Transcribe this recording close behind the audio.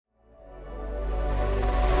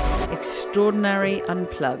Extraordinary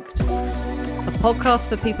Unplugged, a podcast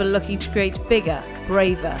for people looking to create bigger,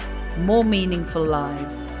 braver, more meaningful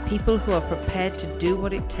lives. People who are prepared to do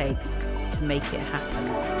what it takes to make it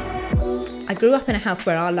happen. I grew up in a house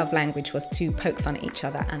where our love language was to poke fun at each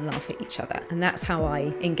other and laugh at each other. And that's how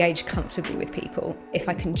I engage comfortably with people. If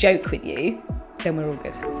I can joke with you, then we're all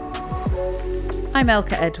good. I'm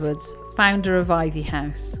Elka Edwards, founder of Ivy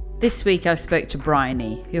House. This week I spoke to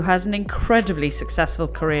Bryony, who has an incredibly successful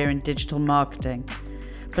career in digital marketing,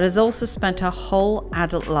 but has also spent her whole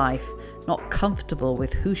adult life not comfortable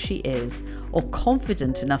with who she is or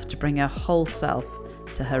confident enough to bring her whole self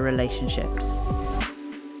to her relationships.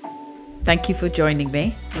 Thank you for joining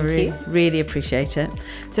me. Thank you. Really appreciate it.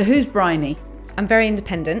 So who's Bryony? I'm very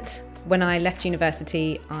independent. When I left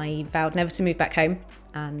university, I vowed never to move back home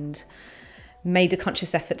and made a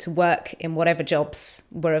conscious effort to work in whatever jobs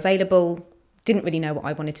were available. Didn't really know what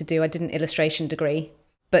I wanted to do. I did an illustration degree,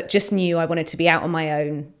 but just knew I wanted to be out on my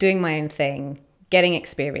own, doing my own thing, getting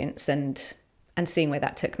experience and seeing where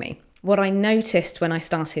that took me. What I noticed when I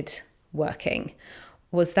started working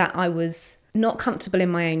was that I was not comfortable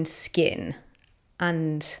in my own skin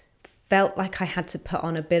and felt like I had to put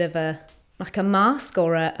on a bit of a mask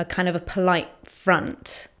or a kind of a polite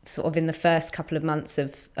front sort of in the first couple of months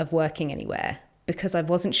of working anywhere, because I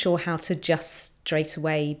wasn't sure how to just straight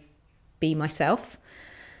away be myself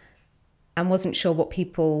and wasn't sure what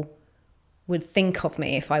people would think of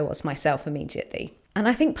me if I was myself immediately. And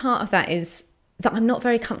I think part of that is that I'm not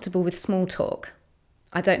very comfortable with small talk.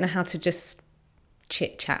 I don't know how to just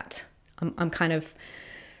chit chat. I'm kind of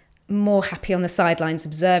more happy on the sidelines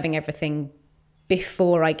observing everything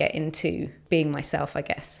before I get into being myself, I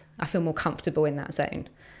guess. I feel more comfortable in that zone.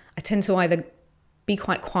 I tend to either be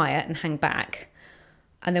quite quiet and hang back,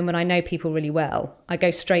 and then when I know people really well, I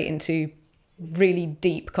go straight into really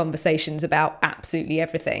deep conversations about absolutely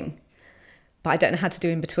everything, but I don't know how to do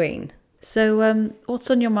in between. So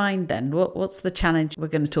what's on your mind then? What's the challenge we're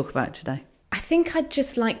going to talk about today? I think I'd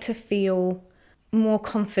just like to feel more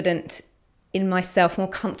confident in myself, more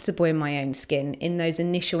comfortable in my own skin in those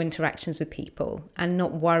initial interactions with people and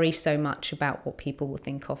not worry so much about what people will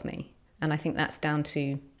think of me. And I think that's down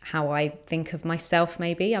to how I think of myself,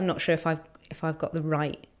 maybe. I'm not sure if I've got the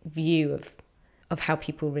right view of how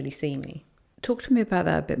people really see me. Talk to me about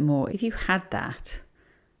that a bit more. If you had that,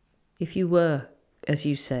 if you were, as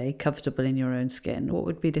you say, comfortable in your own skin, what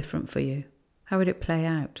would be different for you? How would it play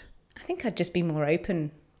out? I think I'd just be more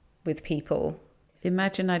open with people.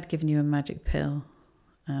 Imagine I'd given you a magic pill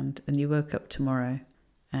and you woke up tomorrow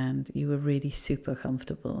and you were really super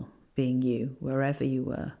comfortable being you, wherever you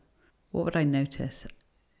were. What would I notice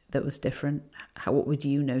that was different? What would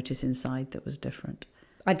you notice inside that was different?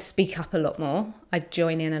 I'd speak up a lot more. I'd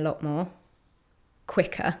join in a lot more,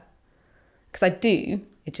 quicker. Because I do,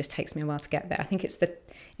 it just takes me a while to get there. I think it's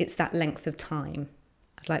that length of time.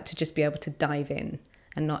 I'd like to just be able to dive in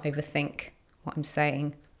and not overthink what I'm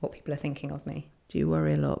saying, what people are thinking of me. Do you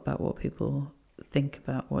worry a lot about what people think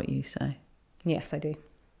about what you say? Yes, I do.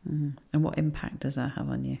 And what impact does that have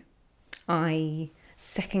on you? I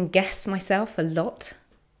second guess myself a lot.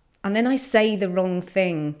 And then I say the wrong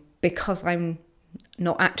thing because I'm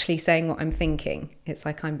not actually saying what I'm thinking. It's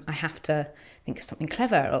like I have to think of something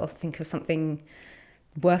clever or think of something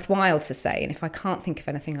worthwhile to say. And if I can't think of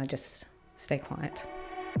anything, I just stay quiet.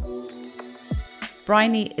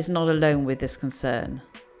 Bryony is not alone with this concern.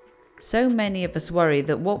 So many of us worry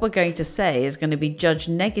that what we're going to say is going to be judged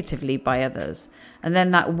negatively by others, and then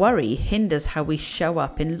that worry hinders how we show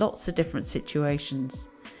up in lots of different situations.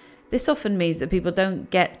 This often means that people don't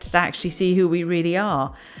get to actually see who we really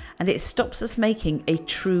are, and it stops us making a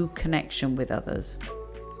true connection with others.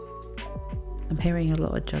 I'm hearing a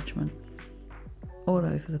lot of judgment all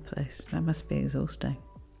over the place. That must be exhausting.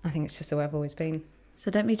 I think it's just the way I've always been. So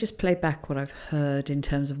let me just play back what I've heard in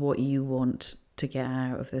terms of what you want to get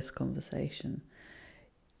out of this conversation.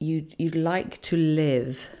 You'd like to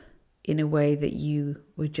live in a way that you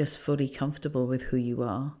were just fully comfortable with who you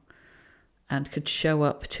are and could show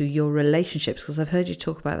up to your relationships, because I've heard you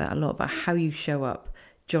talk about that a lot, about how you show up,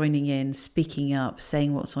 joining in, speaking up,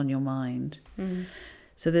 saying what's on your mind.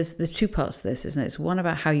 So there's two parts to this, isn't it? It's one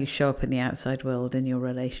about how you show up in the outside world in your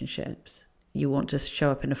relationships. You want to show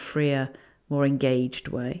up in a freer, more engaged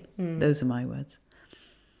way. Those are my words.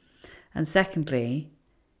 And secondly,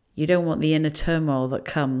 you don't want the inner turmoil that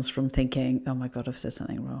comes from thinking, oh my God, I've said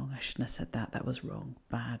something wrong. I shouldn't have said that. That was wrong.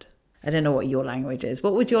 Bad. I don't know what your language is.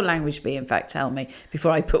 What would your language be? In fact, tell me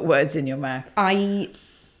before I put words in your mouth. I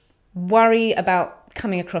worry about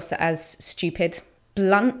coming across as stupid,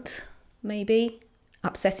 blunt, maybe,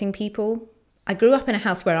 upsetting people. I grew up in a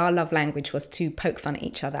house where our love language was to poke fun at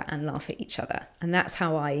each other and laugh at each other. And that's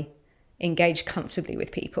how I engage comfortably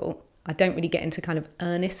with people. I don't really get into kind of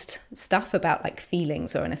earnest stuff about like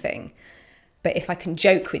feelings or anything. But if I can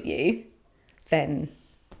joke with you, then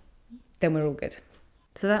we're all good.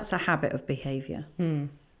 So that's a habit of behaviour. And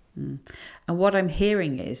what I'm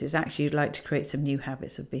hearing is actually you'd like to create some new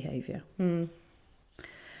habits of behaviour.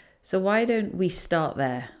 So why don't we start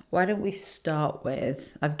there? Why don't we start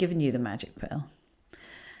with, I've given you the magic pill,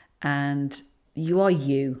 and you are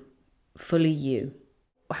you, fully you.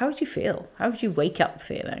 How would you feel? How would you wake up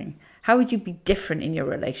feeling? How would you be different in your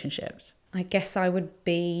relationships? I guess I would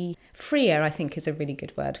be freer, I think is a really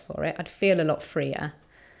good word for it. I'd feel a lot freer.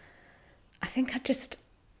 I think I just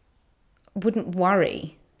wouldn't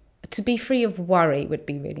worry. To be free of worry would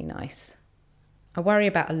be really nice. I worry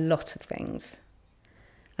about a lot of things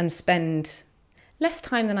and spend less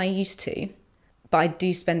time than I used to, but I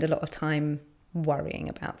do spend a lot of time worrying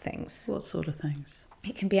about things. What sort of things?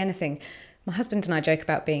 It can be anything. My husband and I joke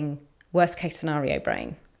about being worst case scenario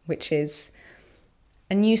brain, which is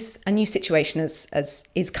a new situation as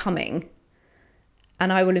is coming,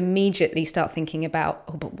 and I will immediately start thinking about,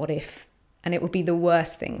 oh, but what if? And it would be the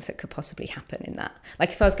worst things that could possibly happen in that. Like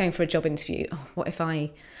if I was going for a job interview, oh, what if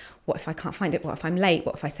I can't find it? What if I'm late?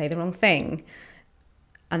 What if I say the wrong thing?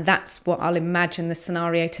 And that's what I'll imagine the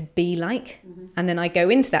scenario to be like. And then I go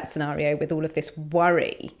into that scenario with all of this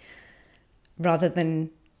worry rather than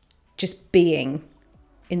just being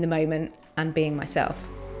in the moment and being myself.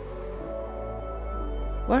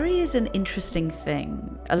 Worry is an interesting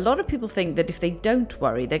thing. A lot of people think that if they don't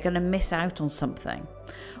worry, they're going to miss out on something.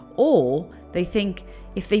 Or they think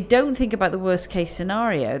if they don't think about the worst case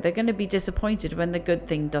scenario, they're going to be disappointed when the good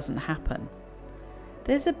thing doesn't happen.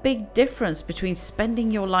 There's a big difference between spending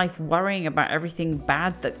your life worrying about everything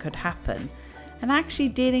bad that could happen and actually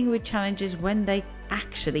dealing with challenges when they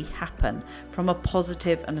actually happen from a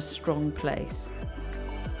positive and a strong place.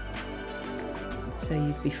 So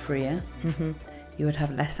you'd be freer. You would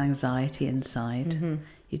have less anxiety inside.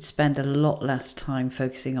 You'd spend a lot less time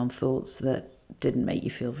focusing on thoughts that didn't make you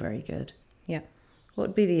feel very good. Yeah. What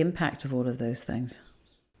would be the impact of all of those things?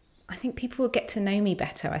 I think people would get to know me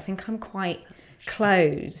better. I think I'm quite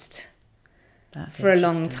closed for a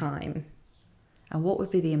long time. And what would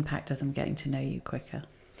be the impact of them getting to know you quicker?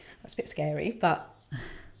 That's a bit scary, but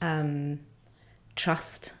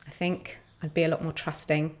trust, I think. I'd be a lot more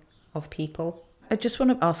trusting of people. I just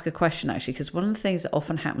want to ask a question, actually, because one of the things that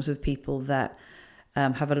often happens with people that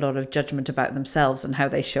have a lot of judgment about themselves and how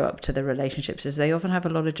they show up to their relationships is they often have a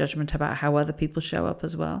lot of judgment about how other people show up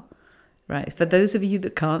as well. Right. For those of you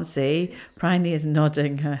that can't see, Bryony is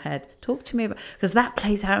nodding her head. Talk to me about, because that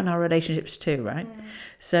plays out in our relationships too, right?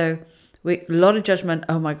 So a lot of judgment.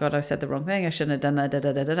 Oh my God, I said the wrong thing. I shouldn't have done that. Da,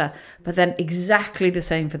 da, da, da, da. But then exactly the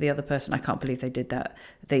same for the other person. I can't believe they did that.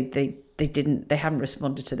 They didn't. They haven't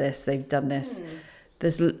responded to this. They've done this.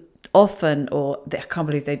 There's often, I can't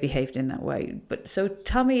believe they behaved in that way. But so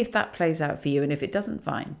tell me if that plays out for you, and if it doesn't,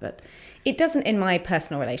 fine. But it doesn't in my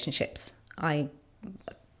personal relationships.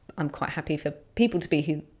 I'm quite happy for people to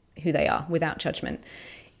be who they are without judgment.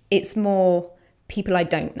 It's more people I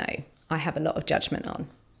don't know. I have a lot of judgment on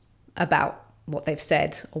about what they've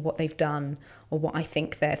said or what they've done or what I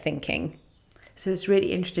think they're thinking. So it's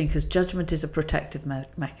really interesting because judgment is a protective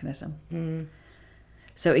mechanism.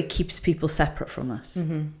 So it keeps people separate from us.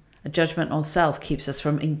 A judgment on self keeps us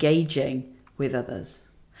from engaging with others.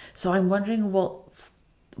 So I'm wondering what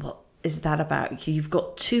is that about? You've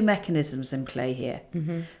got two mechanisms in play here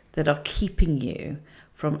that are keeping you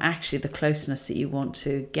from actually the closeness that you want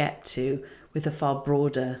to get to with a far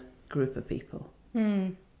broader group of people.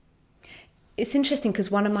 It's interesting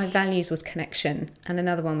because one of my values was connection and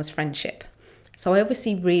another one was friendship. So I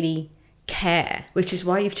obviously really care. Which is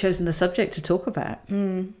why you've chosen the subject to talk about.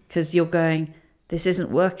 Because you're going, this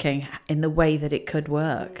isn't working in the way that it could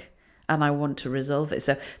work. And I want to resolve it.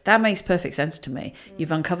 So that makes perfect sense to me.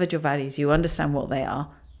 You've uncovered your values. You understand what they are.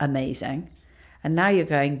 Amazing. And now you're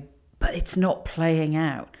going, but it's not playing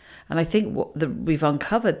out. And I think we've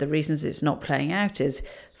uncovered the reasons it's not playing out is,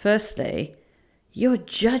 firstly, you're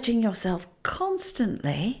judging yourself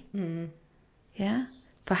constantly. Yeah.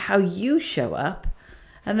 For how you show up.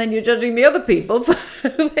 And then you're judging the other people for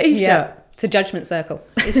how they show up. It's a judgment circle.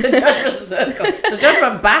 It's a judgment circle. It's a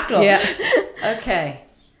judgment battle. Yeah. Okay.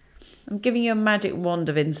 I'm giving you a magic wand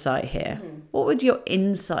of insight here. What would your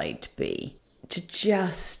insight be to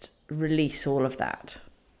just release all of that?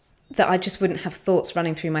 That I just wouldn't have thoughts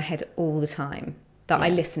running through my head all the time that I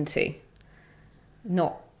listen to.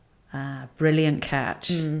 Not. Brilliant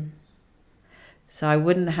catch. So I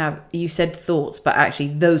wouldn't have, you said thoughts, but actually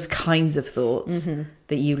those kinds of thoughts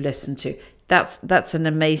that you listen to. That's an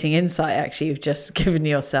amazing insight, actually, you've just given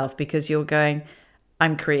yourself, because you're going,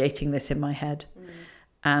 I'm creating this in my head.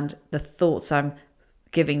 And the thoughts I'm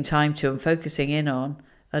giving time to and focusing in on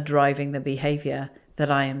are driving the behavior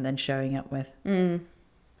that I am then showing up with.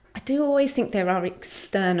 I do always think there are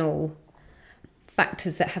external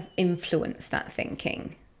factors that have influenced that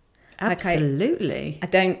thinking. Absolutely.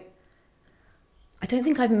 I don't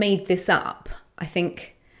think I've made this up. I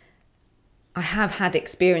think I have had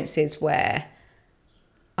experiences where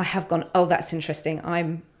I have gone, oh, that's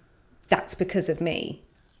interesting. That's because of me.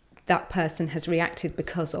 That person has reacted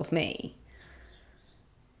because of me.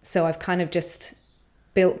 So I've kind of just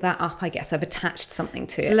built that up, I guess. I've attached something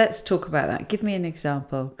to it. So let's talk about that. Give me an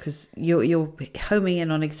example, because you're homing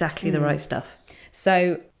in on exactly the right stuff.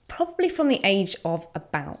 So probably from the age of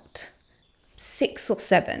about 6 or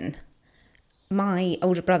 7, my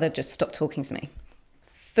older brother just stopped talking to me,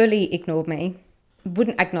 fully ignored me,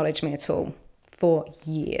 wouldn't acknowledge me at all for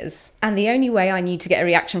years. And the only way I knew to get a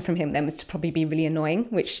reaction from him then was to probably be really annoying,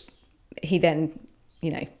 which he then,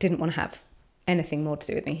 didn't want to have anything more to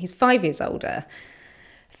do with me. He's 5 years older,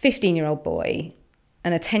 15-year-old boy,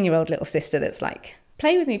 and a 10-year-old little sister that's like,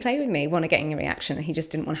 play with me, want to get a reaction. And he just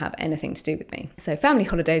didn't want to have anything to do with me. So family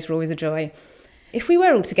holidays were always a joy. If we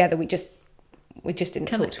were all together, we just didn't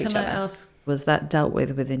talk to each other. Can I ask, was that dealt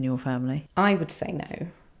with within your family? I would say no.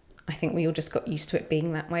 I think we all just got used to it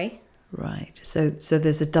being that way. Right. So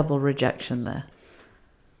there's a double rejection there.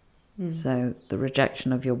 So the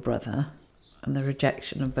rejection of your brother and the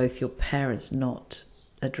rejection of both your parents not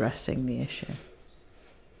addressing the issue.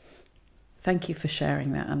 Thank you for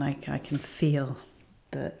sharing that, and I can feel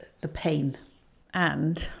the pain.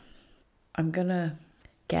 And I'm going to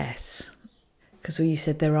guess, because you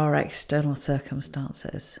said there are external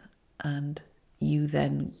circumstances, and you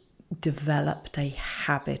then developed a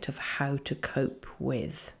habit of how to cope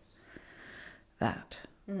with that.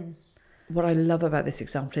 What I love about this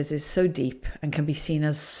example is it's so deep and can be seen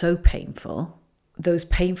as so painful. Those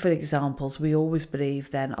painful examples, we always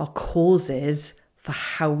believe then, are causes for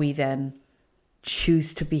how we then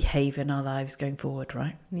choose to behave in our lives going forward,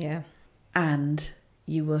 right? Yeah. And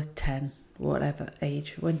you were 10, whatever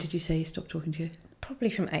age. When did you say he stopped talking to you? Probably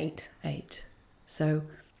from 8. 8. So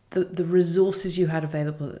the resources you had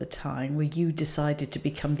available at the time, where you decided to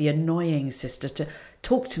become the annoying sister, to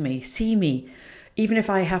talk to me, see me. Even if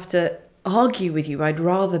I have to argue with you, I'd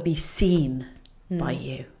rather be seen by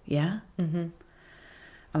you, yeah? Mm-hmm.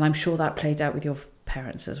 And I'm sure that played out with your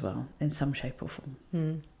parents as well, in some shape or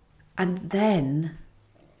form. And then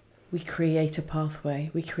we create a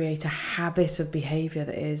pathway, we create a habit of behaviour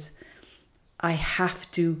that is, I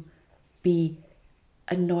have to be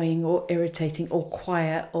annoying or irritating or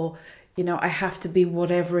quiet, or, I have to be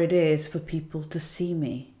whatever it is for people to see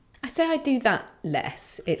me. I say I do that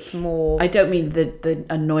less. It's more... I don't mean the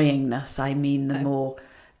annoyingness, I mean the more,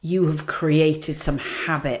 you have created some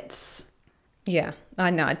habits. Yeah,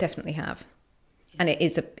 I know, I definitely have. And it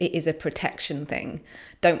is a protection thing.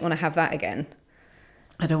 Don't want to have that again.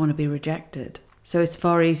 I don't want to be rejected. So it's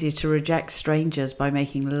far easier to reject strangers by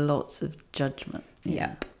making lots of judgment.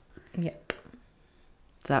 Yep.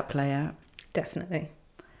 Does that play out? Definitely.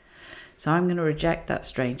 So I'm going to reject that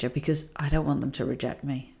stranger because I don't want them to reject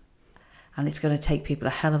me. And it's going to take people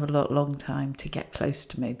a hell of a long time to get close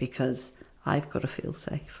to me because I've got to feel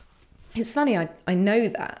safe. It's funny, I know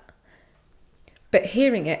that. But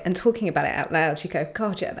hearing it and talking about it out loud, you go,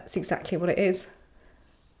 God, yeah, that's exactly what it is.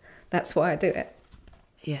 That's why I do it.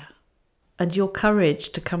 Yeah. And your courage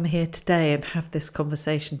to come here today and have this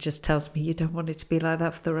conversation just tells me you don't want it to be like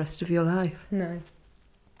that for the rest of your life. No.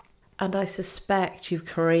 And I suspect you've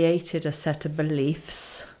created a set of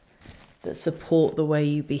beliefs that support the way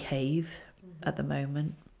you behave at the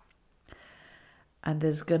moment. And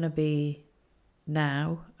there's going to be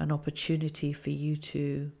now an opportunity for you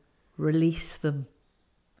to release them.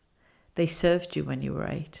 They served you when you were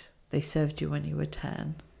 8. They served you when you were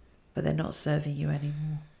 10. But they're not serving you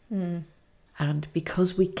anymore. And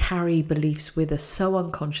because we carry beliefs with us so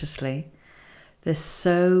unconsciously, they're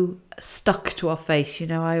so stuck to our face.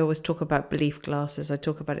 I always talk about belief glasses. I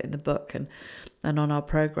talk about it in the book and on our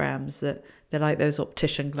programs, that they're like those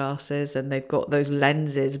optician glasses and they've got those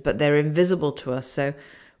lenses, but they're invisible to us. So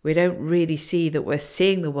we don't really see that we're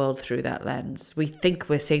seeing the world through that lens. We think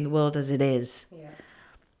we're seeing the world as it is. Yeah.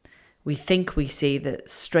 We think we see that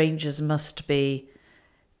strangers must be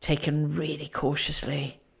taken really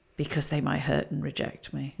cautiously because they might hurt and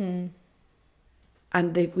reject me.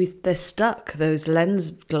 And they're stuck. Those lens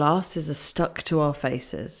glasses are stuck to our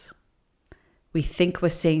faces. We think we're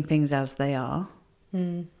seeing things as they are,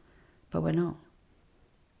 But we're not.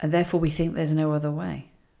 And therefore we think there's no other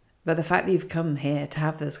way. But the fact that you've come here to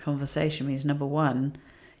have this conversation means, number one,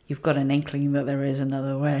 you've got an inkling that there is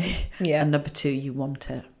another way. Yeah. And number two, you want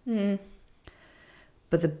it.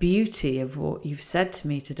 But the beauty of what you've said to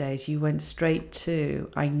me today is you went straight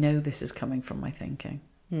to, I know this is coming from my thinking.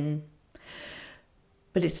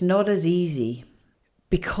 But it's not as easy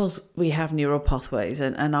because we have neural pathways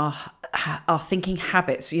and our thinking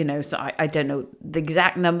habits, you know, so I don't know the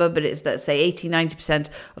exact number, but it's, let's say 80-90%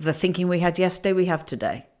 of the thinking we had yesterday, we have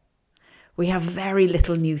today. We have very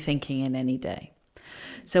little new thinking in any day.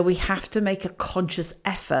 So we have to make a conscious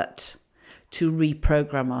effort to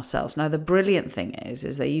reprogram ourselves. Now, the brilliant thing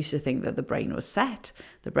is they used to think that the brain was set.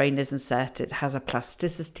 The brain isn't set. It has a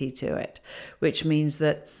plasticity to it, which means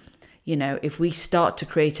that, you know, if we start to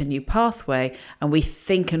create a new pathway and we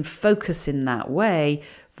think and focus in that way,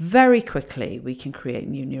 very quickly we can create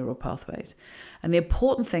new neural pathways. And the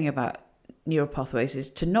important thing about neural pathways is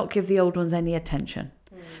to not give the old ones any attention.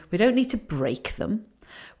 We don't need to break them.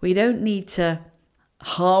 We don't need to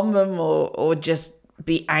harm them or just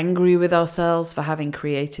be angry with ourselves for having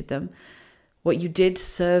created them. What you did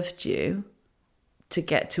served you to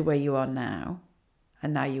get to where you are now,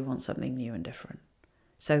 and now you want something new and different.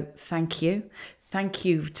 So thank you. Thank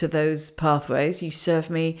you to those pathways. You serve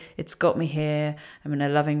me. It's got me here. I'm in a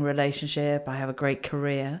loving relationship. I have a great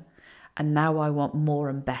career. And now I want more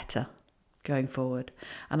and better going forward.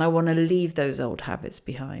 And I want to leave those old habits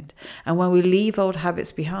behind. And when we leave old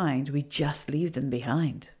habits behind, we just leave them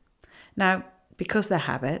behind. Now, because they're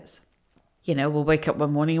habits, you know, we'll wake up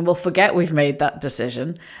one morning and we'll forget we've made that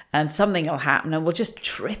decision and something will happen and we'll just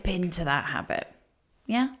trip into that habit.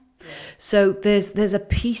 Yeah? So there's a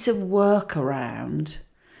piece of work around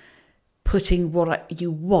putting what you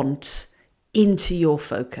want into your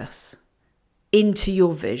focus, into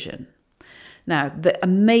your vision. Now, the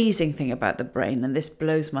amazing thing about the brain, and this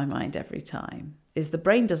blows my mind every time, is the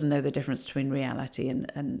brain doesn't know the difference between reality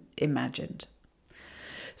and imagined.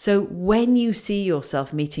 So when you see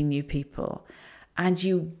yourself meeting new people and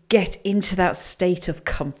you get into that state of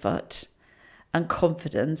comfort and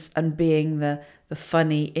confidence and being the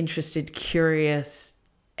funny, interested, curious,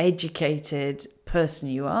 educated person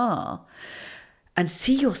you are, and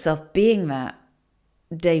see yourself being that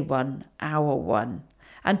day one, hour one,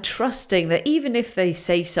 and trusting that even if they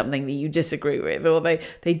say something that you disagree with or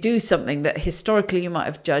they do something that historically you might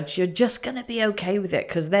have judged, you're just going to be okay with it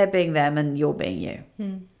because they're being them and you're being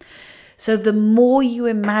you. So the more you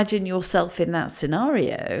imagine yourself in that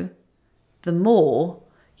scenario, the more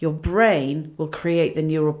your brain will create the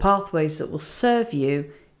neural pathways that will serve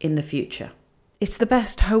you in the future. It's the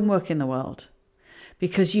best homework in the world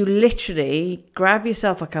because you literally grab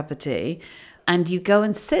yourself a cup of tea and you go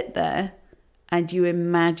and sit there and you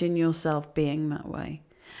imagine yourself being that way.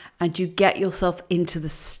 And you get yourself into the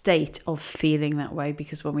state of feeling that way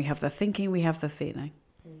because when we have the thinking, we have the feeling.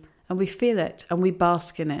 And we feel it and we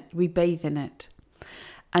bask in it, we bathe in it.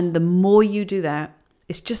 And the more you do that,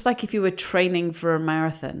 it's just like if you were training for a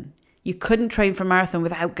marathon. You couldn't train for a marathon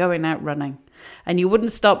without going out running. And you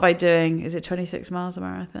wouldn't start by doing, is it 26 miles a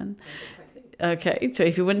marathon? Okay, so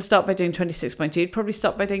if you wouldn't start by doing 26.2, you'd probably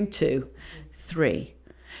start by doing 2, 3.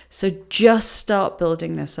 So just start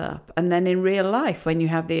building this up. And then in real life, when you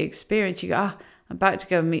have the experience, you go, I'm about to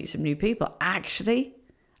go and meet some new people. Actually,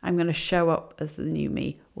 I'm going to show up as the new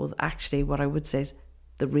me. Or actually, what I would say is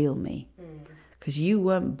the real me. Because you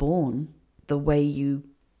weren't born the way you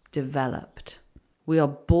developed. We are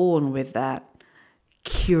born with that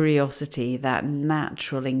curiosity, that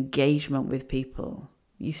natural engagement with people.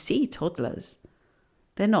 You see toddlers.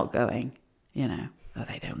 They're not going, oh,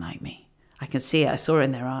 they don't like me. I can see it. I saw it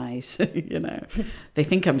in their eyes, They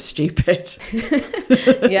think I'm stupid.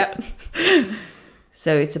 Yep.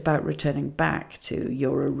 So it's about returning back to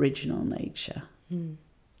your original nature,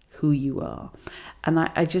 who you are. And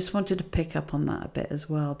I just wanted to pick up on that a bit as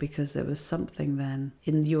well, because there was something then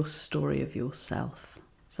in your story of yourself.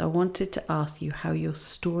 So I wanted to ask you how your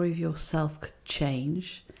story of yourself could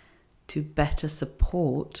change to better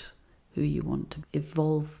support who you want to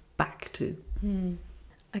evolve back to.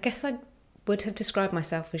 I guess I would have described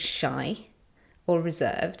myself as shy or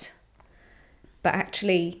reserved, but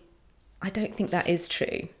actually I don't think that is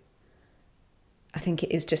true. I think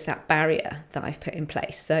it is just that barrier that I've put in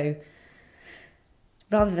place. So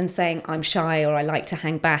rather than saying I'm shy or I like to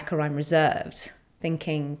hang back or I'm reserved,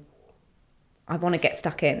 thinking I want to get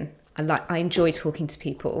stuck in. I enjoy talking to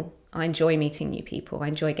people. I enjoy meeting new people. I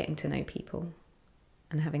enjoy getting to know people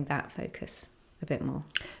and having that focus a bit more.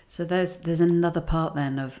 So there's another part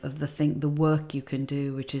then of the work you can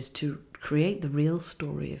do, which is to create the real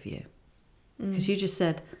story of you. Because you just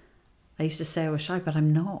said, I used to say I was shy, but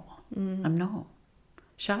I'm not. I'm not.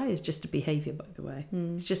 Shy is just a behaviour, by the way.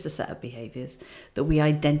 It's just a set of behaviours that we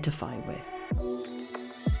identify with.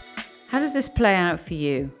 How does this play out for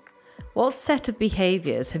you? What set of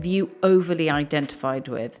behaviours have you overly identified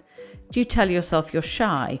with? Do you tell yourself you're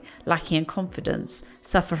shy, lacking in confidence,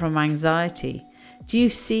 suffer from anxiety? Do you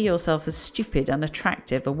see yourself as stupid,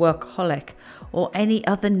 unattractive, a workaholic, or any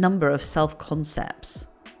other number of self-concepts?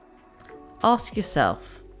 Ask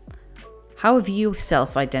yourself, how have you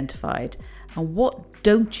self-identified, and what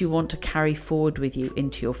don't you want to carry forward with you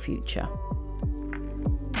into your future?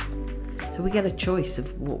 So we get a choice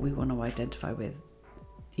of what we want to identify with.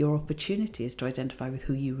 Your opportunity is to identify with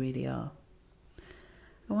who you really are.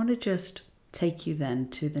 I want to just take you then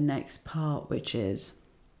to the next part, which is,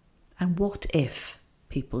 and what if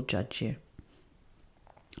people judge you?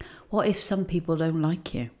 What if some people don't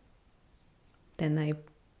like you? Then they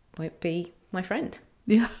won't be my friend.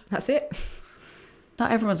 Yeah. That's it.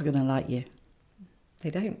 Not everyone's going to like you. They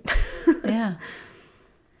don't. Yeah.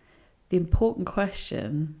 The important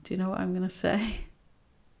question, do you know what I'm going to say?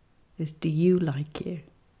 Is, do you like you?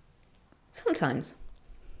 Sometimes.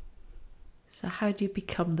 So how do you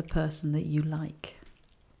become the person that you like?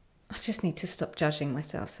 I just need to stop judging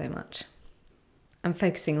myself so much. I'm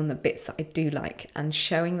focusing on the bits that I do like and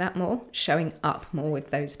showing that more, showing up more with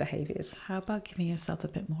those behaviours. How about giving yourself a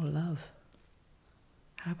bit more love?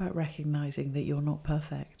 How about recognising that you're not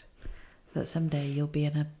perfect? That someday you'll be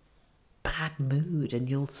in a bad mood and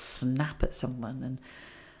you'll snap at someone,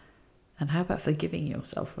 and how about forgiving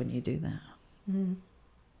yourself when you do that?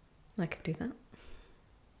 I could do that.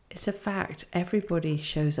 It's a fact. Everybody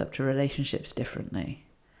shows up to relationships differently.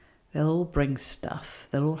 They'll all bring stuff.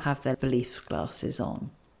 They'll all have their belief glasses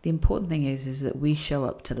on. The important thing is that we show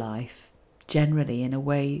up to life generally in a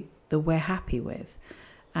way that we're happy with,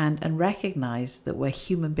 and recognise that we're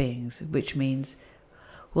human beings, which means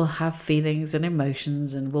we'll have feelings and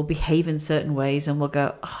emotions and we'll behave in certain ways and we'll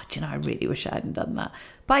go, oh, do you know, I really wish I hadn't done that.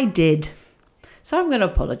 But I did. So I'm going to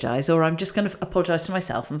apologise, or I'm just going to apologise to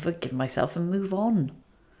myself and forgive myself and move on.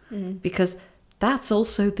 Because that's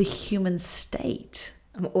also the human state.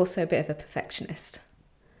 I'm also a bit of a perfectionist.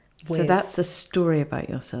 So that's a story about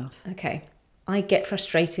yourself. Okay. I get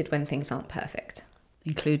frustrated when things aren't perfect.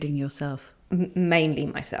 Including yourself. Mainly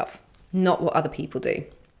myself, not what other people do.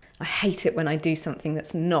 I hate it when I do something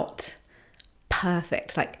that's not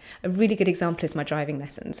perfect. Like, a really good example is my driving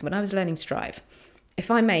lessons. When I was learning to drive,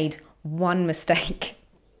 if I made one mistake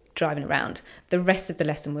driving around, the rest of the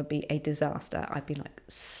lesson would be a disaster. I'd be like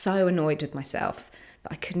so annoyed with myself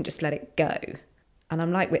that I couldn't just let it go. And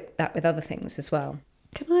I'm like with other things as well.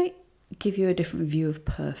 Can I give you a different view of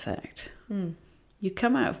perfect? You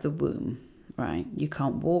come out of the womb, right? You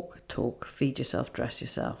can't walk, talk, feed yourself, dress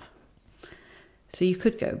yourself. So you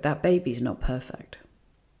could go, that baby's not perfect.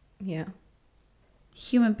 Yeah.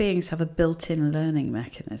 Human beings have a built-in learning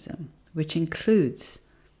mechanism, which includes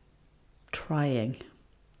trying,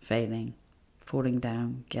 failing, falling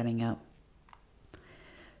down, getting up.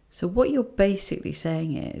 So what you're basically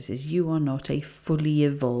saying is you are not a fully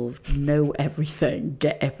evolved, know everything,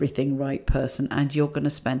 get everything right person, and you're going to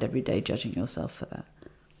spend every day judging yourself for that.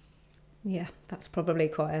 Yeah, that's probably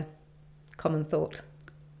quite a common thought.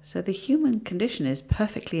 So the human condition is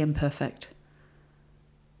perfectly imperfect.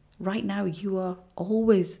 Right now, we're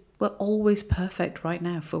always perfect right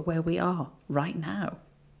now for where we are right now.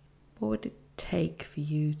 What would it take for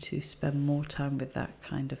you to spend more time with that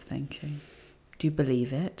kind of thinking? Do you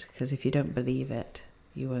believe it? Because if you don't believe it,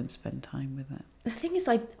 you won't spend time with it. The thing is,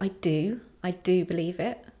 I do believe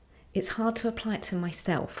it. It's hard to apply it to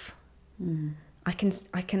myself. I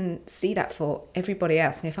can see that for everybody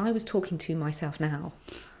else. And if I was talking to myself now,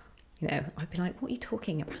 you know, I'd be like, what are you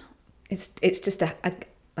talking about? It's just a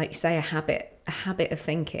like you say, a habit of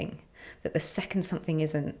thinking that the second something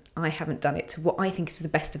isn't, I haven't done it to what I think is the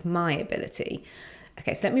best of my ability.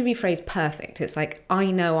 Okay, so let me rephrase perfect. It's like, I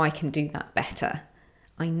know I can do that better.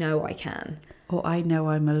 I know I can. Or I know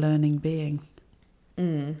I'm a learning being.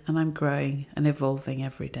 And I'm growing and evolving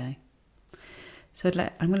every day. So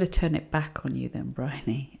I'm going to turn it back on you then,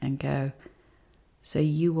 Bryony, and go, so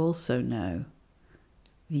you also know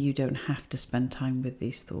that you don't have to spend time with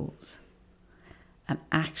these thoughts. And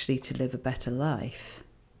actually, to live a better life,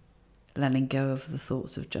 letting go of the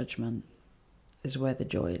thoughts of judgment is where the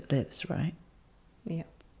joy lives, right? Yeah.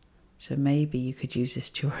 So maybe you could use this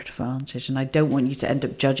to your advantage. And I don't want you to end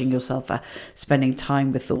up judging yourself for spending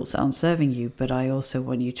time with thoughts that aren't serving you, but I also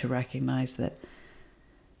want you to recognise that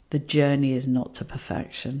the journey is not to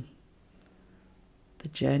perfection. The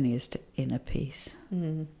journey is to inner peace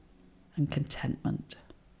and contentment.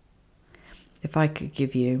 if I could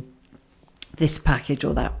give you this package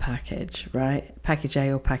or that package, right? Package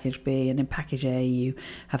A or package B, and in package A you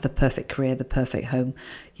have the perfect career, the perfect home,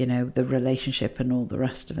 you know, the relationship and all the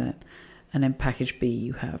rest of it. And in package B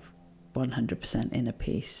you have 100% inner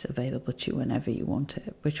peace available to you whenever you want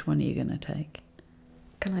it. Which one are you going to take?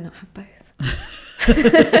 Can I not have both?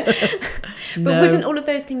 But wouldn't all of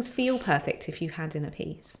those things feel perfect if you had inner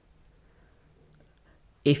peace?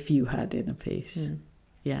 If you had inner peace.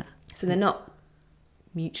 Yeah. So they're not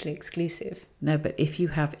mutually exclusive. No, but if you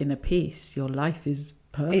have inner peace, your life is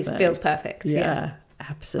perfect. It feels perfect. Yeah,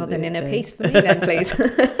 absolutely. Well, then inner peace for me then, please.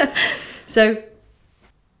 So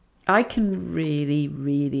I can really,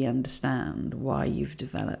 really understand why you've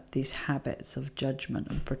developed these habits of judgment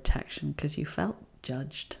and protection, because you felt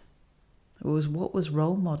judged. It was what was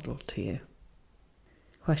role model to you.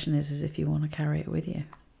 Question is if you want to carry it with you.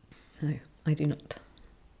 No, I do not.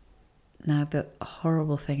 Now, the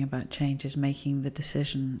horrible thing about change is making the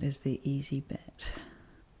decision is the easy bit.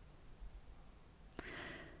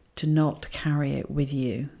 To not carry it with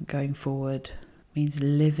you going forward means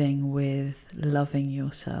living with loving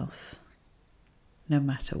yourself, no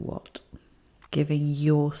matter what. Giving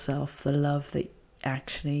yourself the love that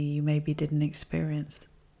actually you maybe didn't experience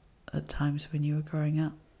at times when you were growing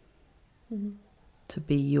up. Mm-hmm. To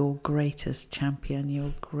be your greatest champion,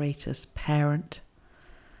 your greatest parent,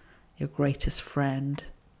 your greatest friend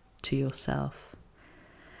to yourself.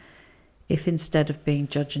 If instead of being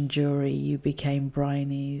judge and jury, you became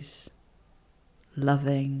Bryony's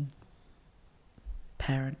loving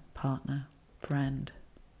parent, partner, friend,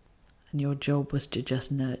 and your job was to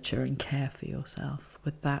just nurture and care for yourself,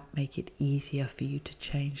 would that make it easier for you to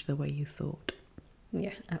change the way you thought?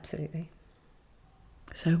 Yeah, absolutely.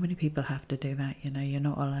 So many people have to do that, you know, you're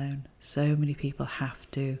not alone. So many people have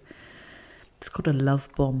to, it's called a love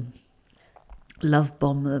bomb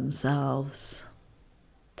themselves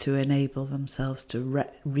to enable themselves to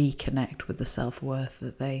reconnect with the self-worth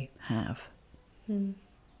that they have.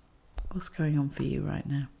 What's going on for you right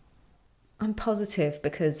now? I'm positive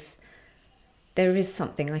because there is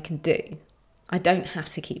something I can do. I don't have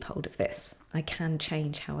to keep hold of this. I can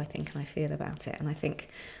change how I think and I feel about it. And I think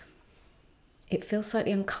it feels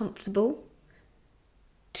slightly uncomfortable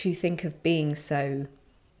to think of being so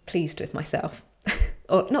pleased with myself.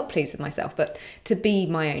 Or not pleased with myself, but to be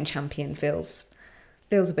my own champion feels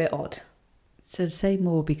a bit odd. So say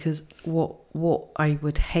more, because what I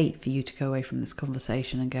would hate for you to go away from this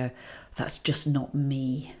conversation and go, that's just not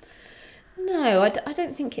me. No, I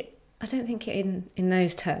don't think it. I don't think it in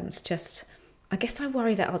those terms. Just, I guess I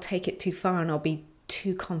worry that I'll take it too far and I'll be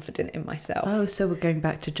too confident in myself. Oh, so we're going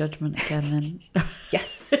back to judgment again then.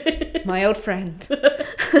 Yes, my old friend.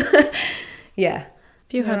 Yeah.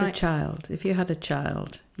 If you had a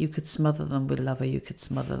child, you could smother them with love or you could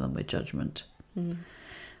smother them with judgment.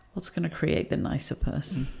 What's going to create the nicer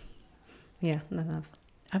person? Yeah, the love.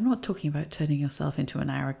 I'm not talking about turning yourself into an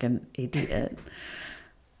arrogant idiot.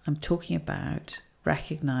 I'm talking about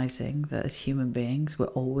recognizing that as human beings, we're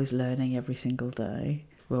always learning every single day.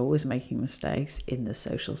 We're always making mistakes in the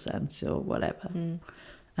social sense or whatever.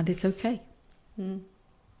 And it's okay.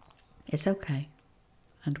 It's okay.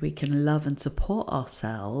 And we can love and support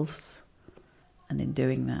ourselves. And in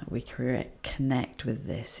doing that, we connect with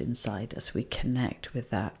this inside us. We connect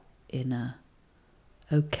with that inner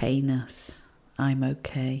okayness. I'm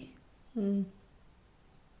okay.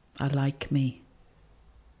 I like me.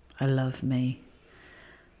 I love me.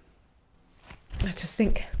 I just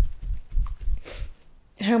think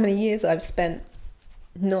how many years I've spent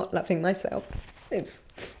not loving myself. It's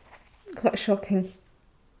quite shocking.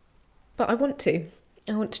 But I want to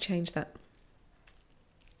change that.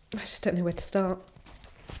 I just don't know where to start.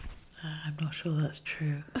 I'm not sure that's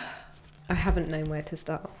true. I haven't known where to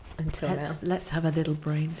start until now. Let's have a little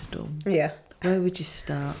brainstorm. Yeah. Where would you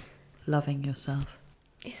start loving yourself?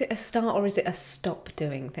 Is it a start or is it a stop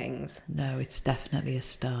doing things? No, it's definitely a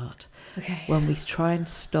start. Okay. When we try and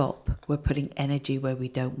stop, we're putting energy where we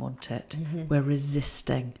don't want it. We're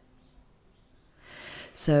resisting.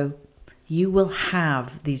 So you will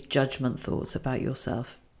have these judgment thoughts about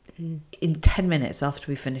yourself. In 10 minutes after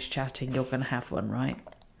we finish chatting, you're going to have one, right?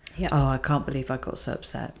 Yeah. Oh, I can't believe I got so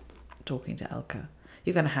upset talking to Elka.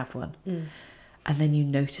 You're going to have one. And then you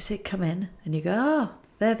notice it come in and you go, oh,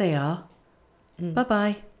 there they are.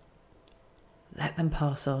 Bye-bye. Let them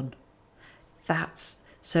pass on.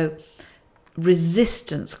 So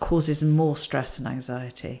resistance causes more stress and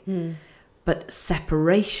anxiety. But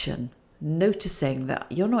separation, noticing that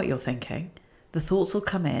you're not your thinking, the thoughts will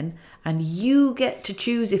come in and you get to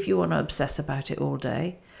choose if you want to obsess about it all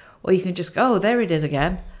day, or you can just go, oh, there it is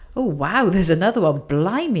again. Oh, wow, there's another one.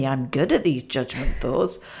 Blimey, I'm good at these judgment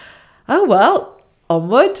thoughts. Oh, well,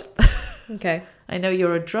 onward. Okay. I know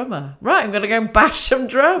you're a drummer. Right, I'm going to go and bash some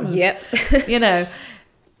drums. Yep. You know,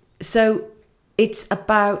 so it's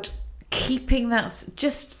about keeping that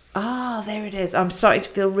just, there it is. I'm starting to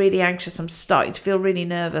feel really anxious. I'm starting to feel really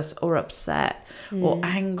nervous or upset or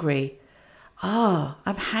angry.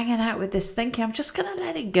 I'm hanging out with this thinking. I'm just going to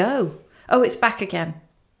let it go. Oh, it's back again.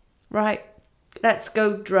 Right. Let's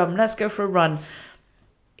go drum. Let's go for a run.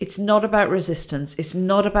 It's not about resistance. It's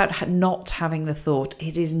not about not having the thought.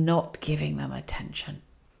 It is not giving them attention.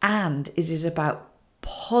 And it is about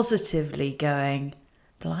positively going,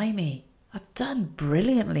 blimey, I've done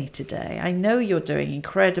brilliantly today. I know you're doing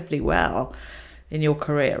incredibly well in your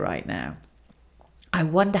career right now. I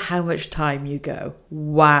wonder how much time you go,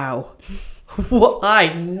 wow, what,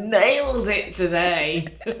 I nailed it today.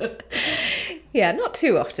 Yeah, not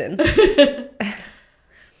too often.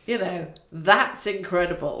 You know, that's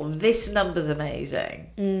incredible. This number's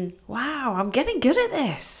amazing. Wow, I'm getting good at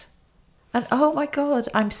this. And oh my God,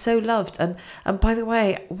 I'm so loved. And by the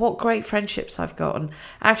way, what great friendships I've got. And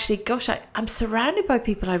actually, gosh, I'm surrounded by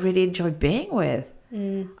people I really enjoy being with.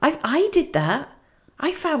 I did that.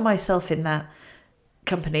 I found myself in that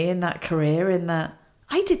company, in that career,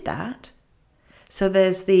 I did that. So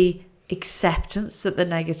there's the acceptance that the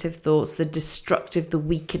negative thoughts, the destructive, the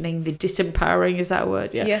weakening, the disempowering, is that a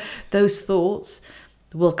word? Yeah. Those thoughts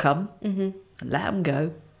will come and let them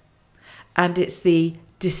go. And it's the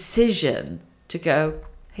decision to go,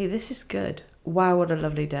 hey, this is good. Wow, what a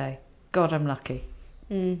lovely day. God, I'm lucky.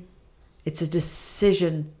 It's a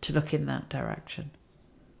decision to look in that direction.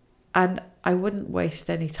 And I wouldn't waste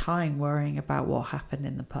any time worrying about what happened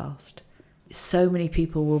in the past. So many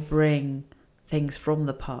people will bring things from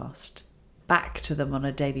the past back to them on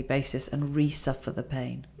a daily basis and re-suffer the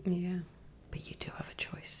pain. Yeah. But you do have a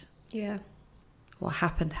choice. Yeah. What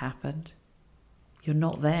happened. You're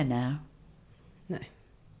not there now. No.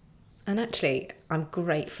 And actually, I'm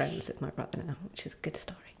great friends with my brother now, which is a good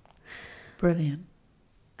story. Brilliant.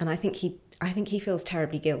 And I think he feels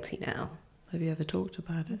terribly guilty now. Have you ever talked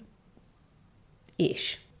about it?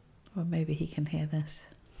 Ish. Or maybe he can hear this.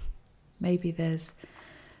 Maybe there's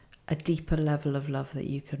a deeper level of love that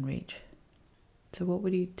you can reach. So what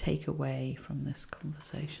would you take away from this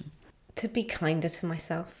conversation? To be kinder to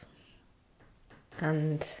myself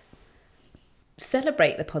and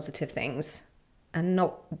celebrate the positive things and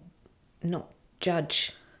not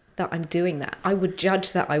judge that I'm doing that. I would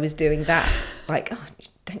judge that I was doing that. Like, oh,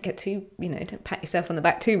 don't get too, don't pat yourself on the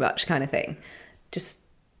back too much kind of thing. Just,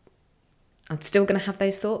 I'm still going to have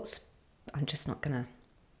those thoughts. I'm just not going to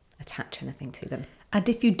attach anything to them. And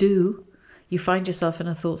if you do, you find yourself in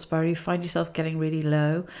a thought spiral, you find yourself getting really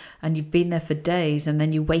low and you've been there for days and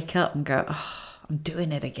then you wake up and go, I'm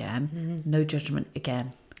doing it again. No judgment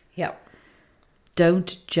again. Yep.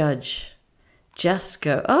 Don't judge. Just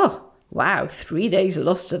go, oh, wow, 3 days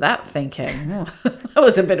lost to that thinking. That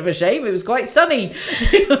was a bit of a shame. It was quite sunny.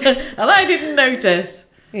 And I didn't notice.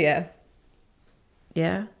 Yeah.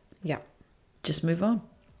 Yeah? Yeah. Just move on.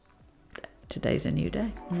 Today's a new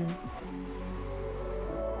day.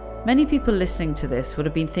 Many people listening to this would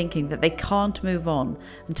have been thinking that they can't move on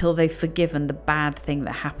until they've forgiven the bad thing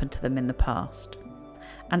that happened to them in the past.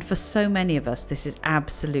 And for so many of us, this is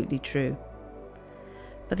absolutely true.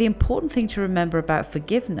 But the important thing to remember about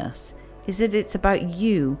forgiveness is that it's about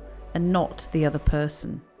you and not the other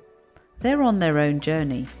person. They're on their own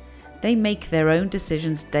journey. They make their own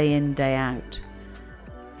decisions day in, day out.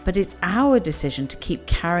 But it's our decision to keep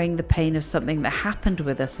carrying the pain of something that happened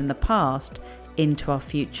with us in the past into our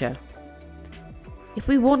future. If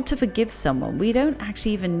we want to forgive someone, we don't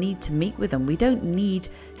actually even need to meet with them. We don't need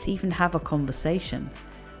to even have a conversation.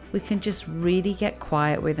 We can just really get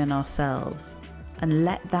quiet within ourselves and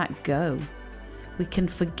let that go. We can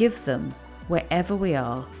forgive them wherever we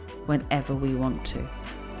are, whenever we want to.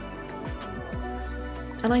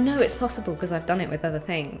 And I know it's possible because I've done it with other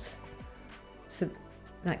things. So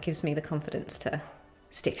that gives me the confidence to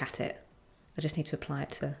stick at it. I just need to apply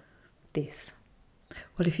it to this.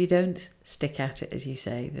 Well, if you don't stick at it, as you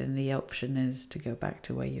say, then the option is to go back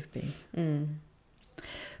to where you've been.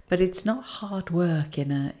 But it's not hard work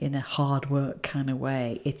in a hard work kind of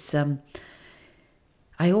way. It's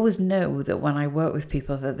I always know that when I work with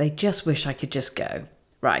people that they just wish I could just go,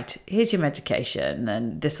 right, here's your medication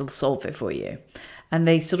and this will solve it for you. And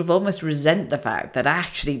they sort of almost resent the fact that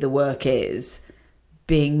actually the work is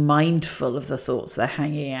being mindful of the thoughts they're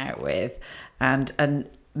hanging out with and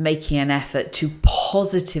making an effort to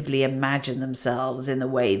positively imagine themselves in the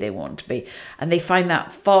way they want to be. And they find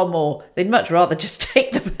that far more, they'd much rather just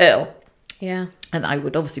take the pill. Yeah. And I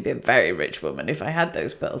would obviously be a very rich woman if I had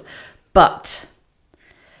those pills. But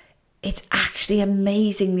it's actually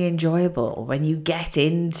amazingly enjoyable when you get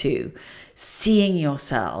into seeing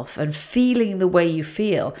yourself and feeling the way you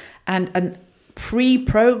feel and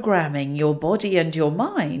pre-programming your body and your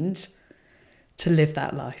mind to live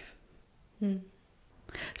that life.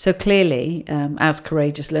 So clearly, as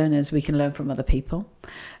courageous learners, we can learn from other people.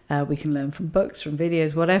 We can learn from books, from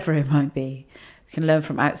videos, whatever it might be. We can learn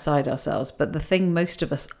from outside ourselves. But the thing most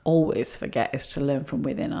of us always forget is to learn from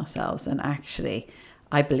within ourselves. And actually,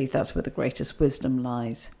 I believe that's where the greatest wisdom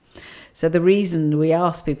lies. So the reason we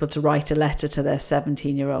ask people to write a letter to their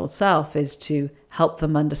 17-year-old self is to help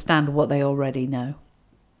them understand what they already know.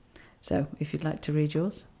 So if you'd like to read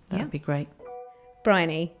yours, that'd be great.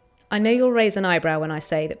 Bryony, I know you'll raise an eyebrow when I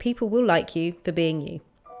say that people will like you for being you.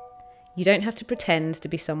 You don't have to pretend to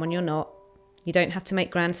be someone you're not. You don't have to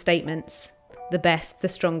make grand statements. The best, the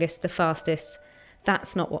strongest, the fastest.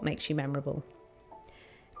 That's not what makes you memorable.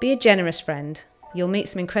 Be a generous friend. You'll meet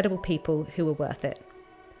some incredible people who are worth it.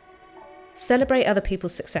 Celebrate other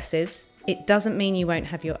people's successes. It doesn't mean you won't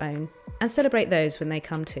have your own. And celebrate those when they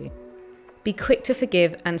come too. Be quick to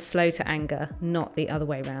forgive and slow to anger, not the other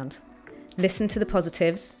way round. Listen to the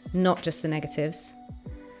positives, not just the negatives.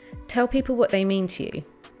 Tell people what they mean to you.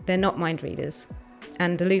 They're not mind readers.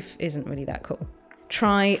 And aloof isn't really that cool.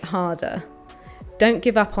 Try harder. Don't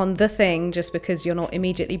give up on the thing just because you're not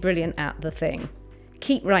immediately brilliant at the thing.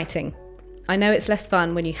 Keep writing. I know it's less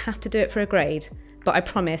fun when you have to do it for a grade, but I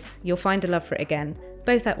promise you'll find a love for it again,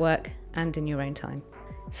 both at work and in your own time.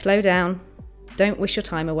 Slow down. Don't wish your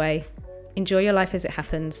time away. Enjoy your life as it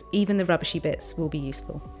happens. Even the rubbishy bits will be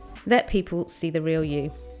useful. Let people see the real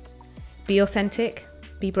you. Be authentic.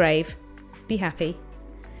 Be brave. Be happy.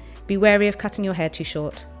 Be wary of cutting your hair too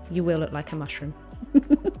short. You will look like a mushroom.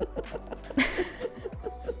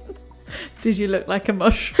 Did you look like a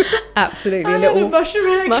mushroom? Absolutely. I a little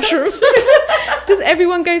mushroom. Does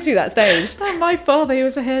everyone go through that stage? My father, he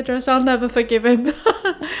was a hairdresser. I'll never forgive him.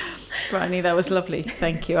 Bryony, that was lovely.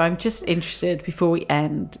 Thank you. I'm just interested, before we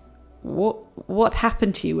end, what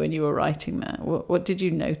happened to you when you were writing that? What did you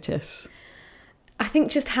notice? I think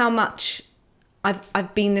just how much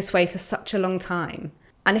I've been this way for such a long time.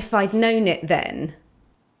 And if I'd known it then,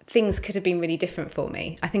 things could have been really different for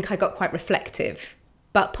me. I think I got quite reflective,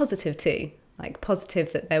 but positive too. Like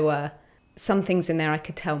positive that there were some things in there I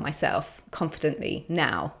could tell myself confidently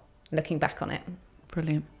now, looking back on it.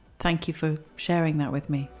 Brilliant. Thank you for sharing that with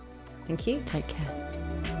me. Thank you. Take care.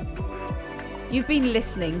 You've been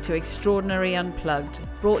listening to Extraordinary Unplugged,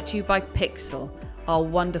 brought to you by Pixel, our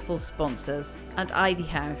wonderful sponsors, and Ivy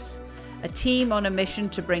House, a team on a mission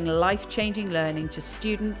to bring life-changing learning to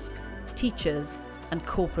students, teachers, and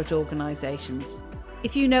corporate organisations.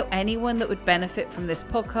 If you know anyone that would benefit from this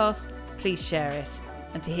podcast, please share it.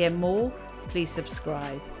 And to hear more, please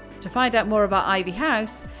subscribe. To find out more about Ivy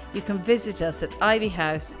House, you can visit us at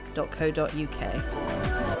ivyhouse.co.uk.